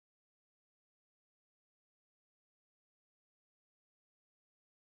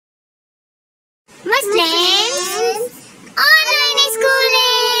Muslims online schooling.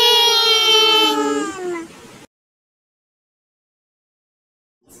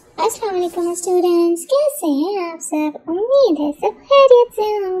 अस्सलाम वालेकुम students, कैसे हैं आप सब? उम्मीद है सब खैरियत से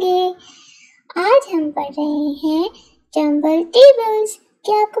होंगे। आज हम पढ़ रहे हैं जंबल टेबल्स।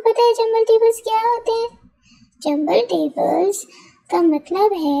 क्या आपको पता है जंबल टेबल्स क्या होते हैं? जंबल टेबल्स का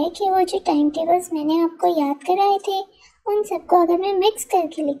मतलब है कि वो जो टाइम टेबल्स मैंने आपको याद कराए थे उन सबको अगर मैं मिक्स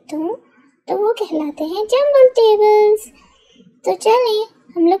करके लिख दूँ तो वो कहलाते हैं जंबल टेबल्स। तो चलें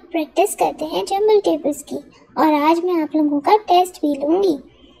हम लोग प्रैक्टिस करते हैं जंबल टेबल्स की। और आज मैं आप लोगों का टेस्ट भी लूँगी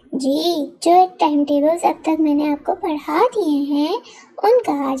जी। जो टाइम टेबल्स अब तक मैंने आपको पढ़ा दिए हैं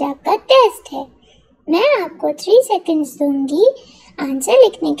उनका आज आपका टेस्ट है। मैं आपको 3 सेकंड्स दूंगी आंसर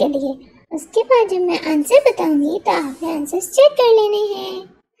लिखने के लिए। उसके बाद जब मैं आंसर बताऊंगी तो आपने आंसर्स चेक कर लेने हैं।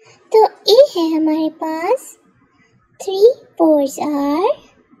 तो ए है हमारे पास 3 4s are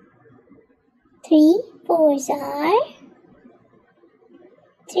 3 4s are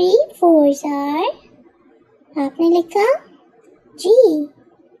 3 4s are। आपने लिखा जी,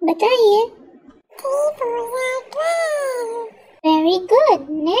 बताइए। 3 4s are 12। Very good.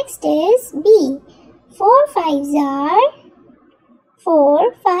 Next is B 4 5s are 4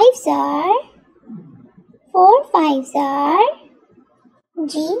 5s are 4 5s are।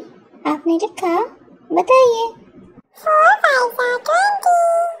 जी, आपने लिखा, बताइए। 4 5s are 20।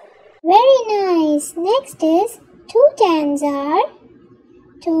 Very nice. Next is 2 10s are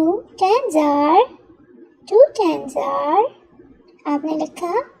 2 10s are 2 10s are। आपने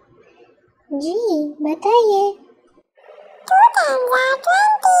लिखा जी, बताइए। 2 10s are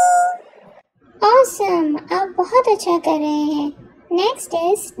 20। Awesome, आप बहुत अच्छा कर रहे हैं। Next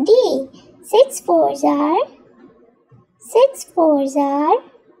is D 6 4s are 6 4s are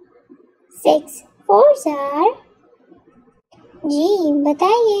 6 4s are। जी,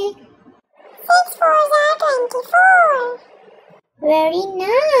 बताइए। 6 4s are 24। Very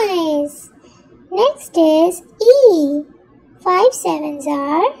nice. Next is E 5 7s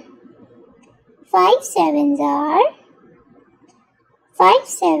are 5 7s are 5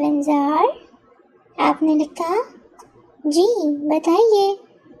 7s are। आपने लिखा जी, बताइए।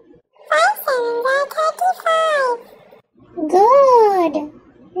 5 7s are 35। Good.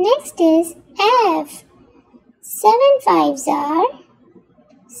 Next is F 7 5s are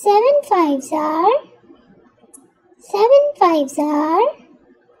 7 5s are 7 5s are।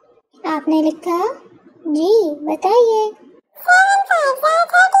 आपने लिखा जी, बताइए। 7 5s are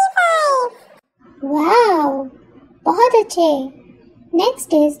 35। Wow, बहुत अच्छे।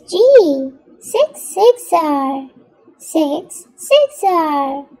 Next is ji 6 6 are 6 6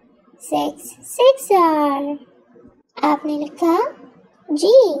 are 6 6 are। आपने लिखा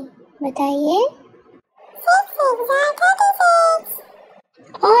जी, बताइए। 6 6s are 36।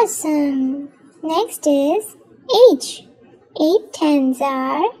 Awesome. Next is H 8 10s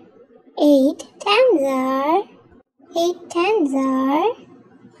are 8 10s are 8 10s are।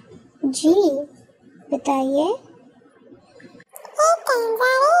 जी, बताइए। 8 10s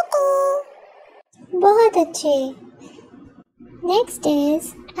are 80। बहुत अच्छे। Next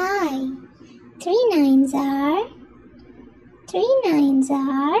is I 3 9s are 3 9s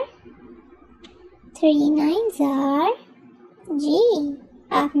are 3 9s are। जी,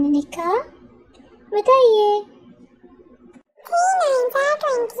 आपने लिखा, बताइए। 3 9s are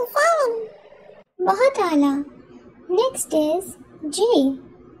 27। बहुत आला। Next is J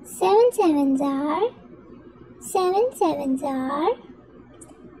 7 7s are 7 7s are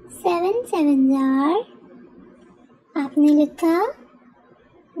 7 7s are। आपने लिखा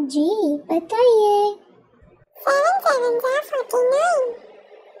जी, बताइए। 7 7s are 49।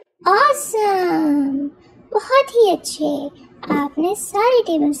 ऑसम, बहुत ही अच्छे। आपने सारे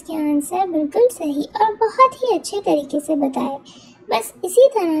टेबल्स के आंसर बिल्कुल सही और बहुत ही अच्छे तरीके से बताए। बस इसी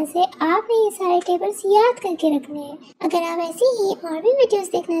तरह से आपने ये सारे टेबल्स याद करके रखने हैं। अगर आप ऐसी ही और भी वीडियोस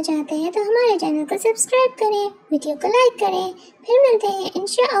देखना चाहते हैं तो हमारे चैनल को सब्सक्राइब करें, वीडियो को लाइक करें। फिर मिलते हैं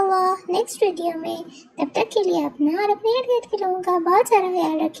इंशाअल्लाह नेक्स्ट वीडियो में। तब तक के लिए अपना और अपने इर्द गिर्द के लोगों का बहुत सारा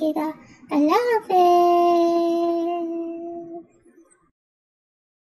ख्याल रखिएगा। अल्लाह हाफिज़।